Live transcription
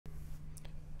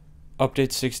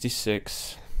Update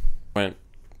 66. Went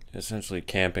essentially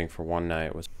camping for one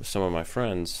night with some of my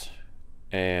friends,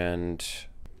 and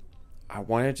I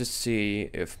wanted to see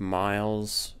if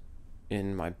Miles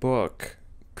in my book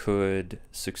could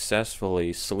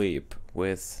successfully sleep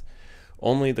with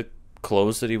only the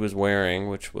clothes that he was wearing,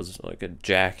 which was like a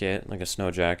jacket, like a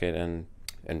snow jacket,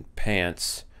 and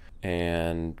pants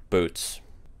and boots.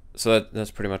 So that's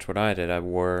pretty much what I did. I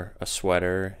wore a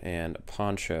sweater and a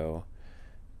poncho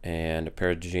and a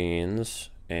pair of jeans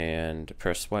and a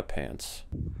pair of sweatpants.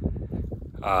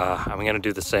 I'm gonna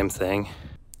do the same thing.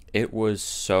 It was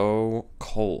so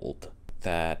cold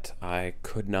that I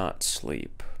could not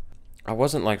sleep. I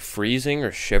wasn't like freezing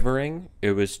or shivering.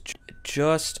 It was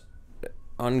just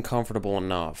uncomfortable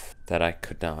enough that I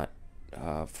could not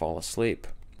fall asleep.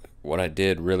 What I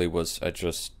did really was I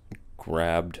just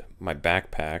grabbed my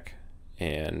backpack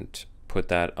and put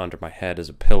that under my head as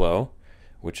a pillow,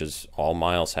 which is all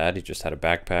Miles had. He just had a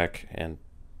backpack and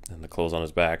the clothes on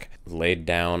his back. Laid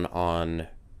down on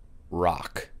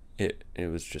rock. It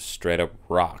was just straight up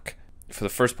rock. For the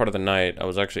first part of the night, I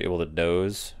was actually able to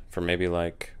doze for maybe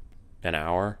like an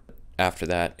hour. After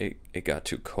that, it got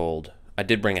too cold. I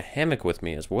did bring a hammock with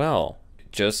me as well,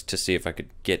 just to see if I could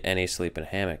get any sleep in a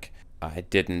hammock. I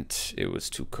didn't. It was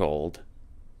too cold.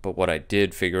 But what I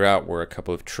did figure out were a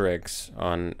couple of tricks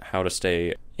on how to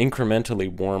stay incrementally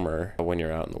warmer when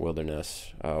you're out in the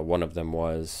wilderness. One of them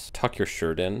was tuck your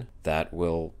shirt in. That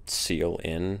will seal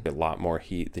in a lot more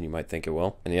heat than you might think it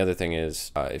will. And the other thing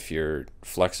is, if you're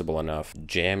flexible enough,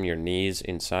 jam your knees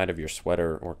inside of your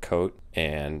sweater or coat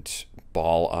and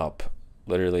ball up,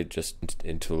 literally just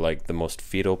into like the most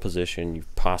fetal position you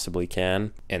possibly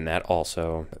can, and that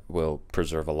also will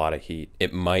preserve a lot of heat.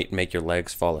 It might make your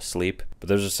legs fall asleep, but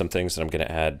those are some things that I'm going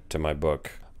to add to my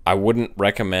book. I wouldn't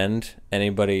recommend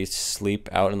anybody sleep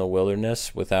out in the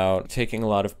wilderness without taking a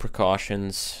lot of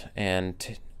precautions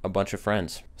and a bunch of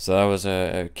friends. So that was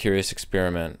a curious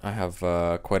experiment. I have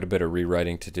quite a bit of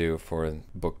rewriting to do for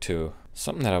book 2.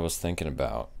 Something that I was thinking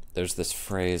about. There's this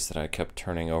phrase that I kept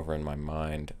turning over in my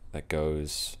mind that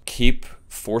goes, keep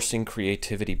forcing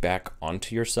creativity back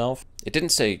onto yourself. It didn't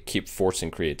say keep forcing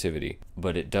creativity,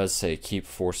 but it does say keep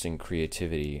forcing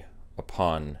creativity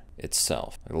upon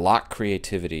itself. Lock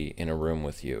creativity in a room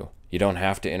with you. You don't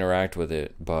have to interact with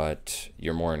it, but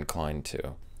you're more inclined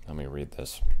to. Let me read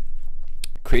this.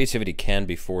 Creativity can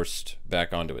be forced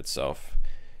back onto itself.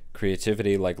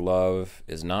 Creativity, like love,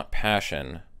 is not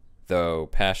passion, though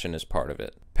passion is part of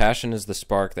it. Passion is the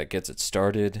spark that gets it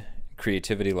started.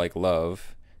 Creativity, like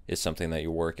love, is something that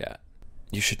you work at.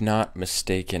 You should not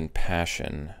mistaken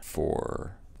passion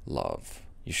for love.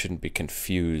 You shouldn't be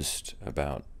confused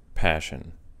about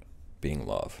passion being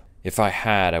love. If I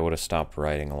had, I would have stopped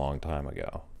writing a long time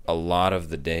ago. A lot of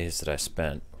the days that I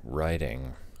spent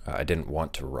writing, I didn't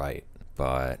want to write,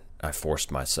 but I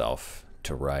forced myself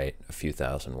to write a few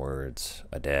thousand words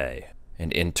a day.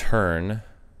 And in turn,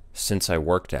 since I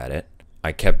worked at it,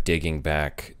 I kept digging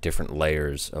back different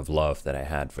layers of love that I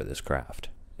had for this craft.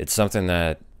 It's something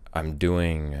that I'm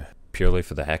doing purely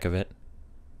for the heck of it.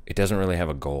 It doesn't really have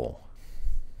a goal.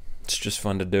 It's just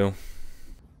fun to do.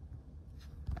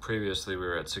 Previously we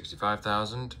were at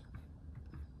 65,000.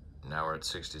 Now we're at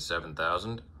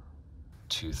 67,000.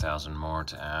 2,000 more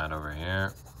to add over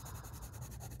here.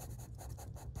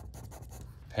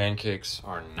 Pancakes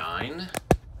are 9.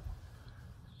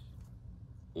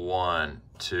 1,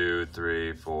 2,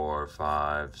 3, 4,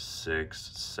 5,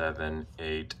 6, 7,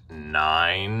 8,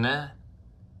 9.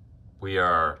 We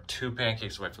are 2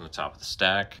 pancakes away from the top of the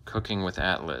stack. Cooking with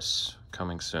Atlas,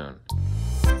 coming soon.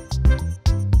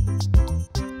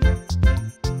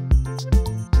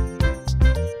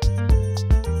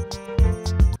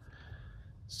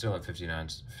 Still at 50.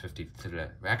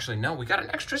 Actually, no, we got an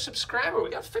extra subscriber. We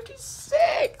got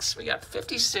 56. We got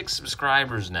 56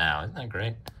 subscribers now. Isn't that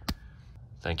great?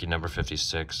 Thank you, number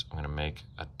 56. I'm going to make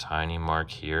a tiny mark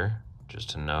here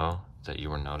just to know that you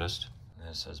were noticed.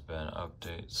 This has been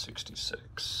update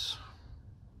 66.